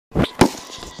That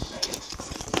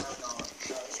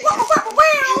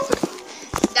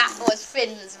was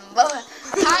Finn's mother.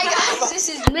 Hi guys, this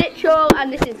is Mitchell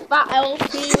and this is Fat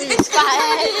Elfie with his fat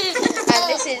head. And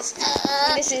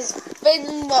this is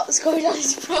Finn, what's going on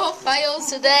his profile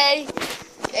today.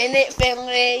 In it,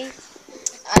 Finley.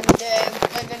 And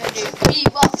we're gonna do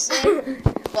beatboxing.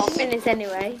 Well, Finn is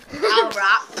anyway. I'll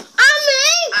rap. And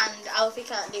me! And Alfie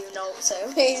can't do notes, so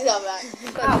he's alright.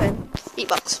 Go on, Finn.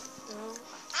 Beatbox.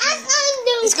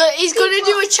 He's gonna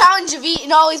do a challenge of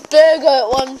eating all his burger at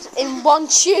once in one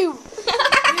chew.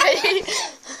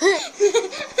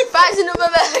 Finds another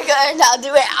burger and I'll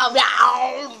do it.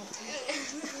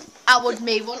 I would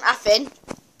me, wouldn't I, Finn?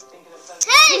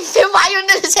 Hey! Finn, why are you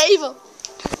under the table?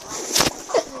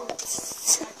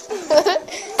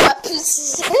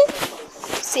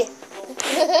 Pussy.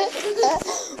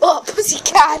 Oh,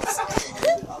 pussycat.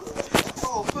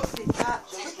 Oh, pussycat.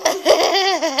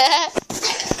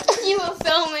 You were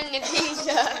filming the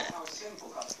t-shirt.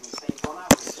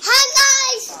 Hi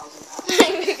guys!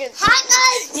 Hi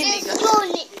guys! It's your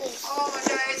Nicholas. Oh my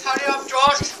days, how do you have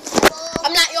George?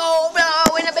 I'm not your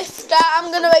winner, mister.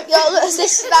 I'm gonna make your little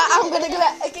sister. I'm gonna give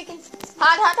it a kicking.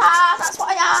 Hard, that's what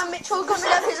I am. Mitchell gonna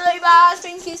get his little bars.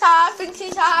 Think he's hard,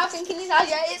 thinking he's hard.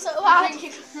 Yeah, it's so hard.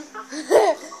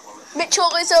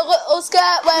 Mitchell is a little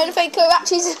skirt wearing a fake rat.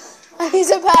 He's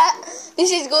a pet. This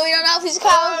is going on Alfie's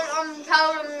cow.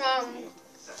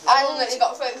 And he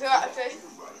got fake actually.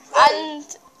 And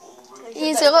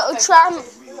he's a little tramp.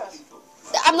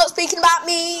 I'm not speaking about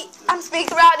me. I'm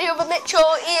speaking about the other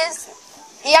Mitchell.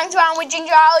 He hangs around with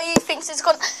Ginger Ale. He thinks it's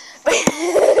good.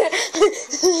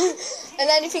 And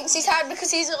then he thinks he's hard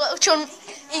because he's a little chunt.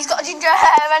 He's got ginger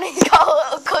hair and he's got a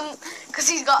little cunt because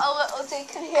he's got a little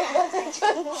dick and he's got a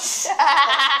chunt.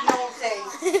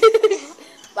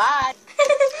 Bye.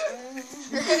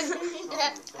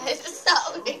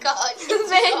 Stop recording.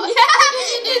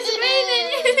 It's raining.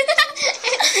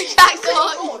 That's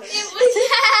all. It was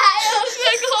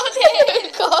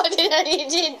Recording and you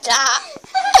did that.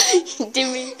 You did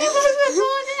me. It was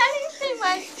recording anything,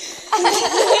 man.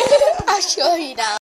 I'll show you now.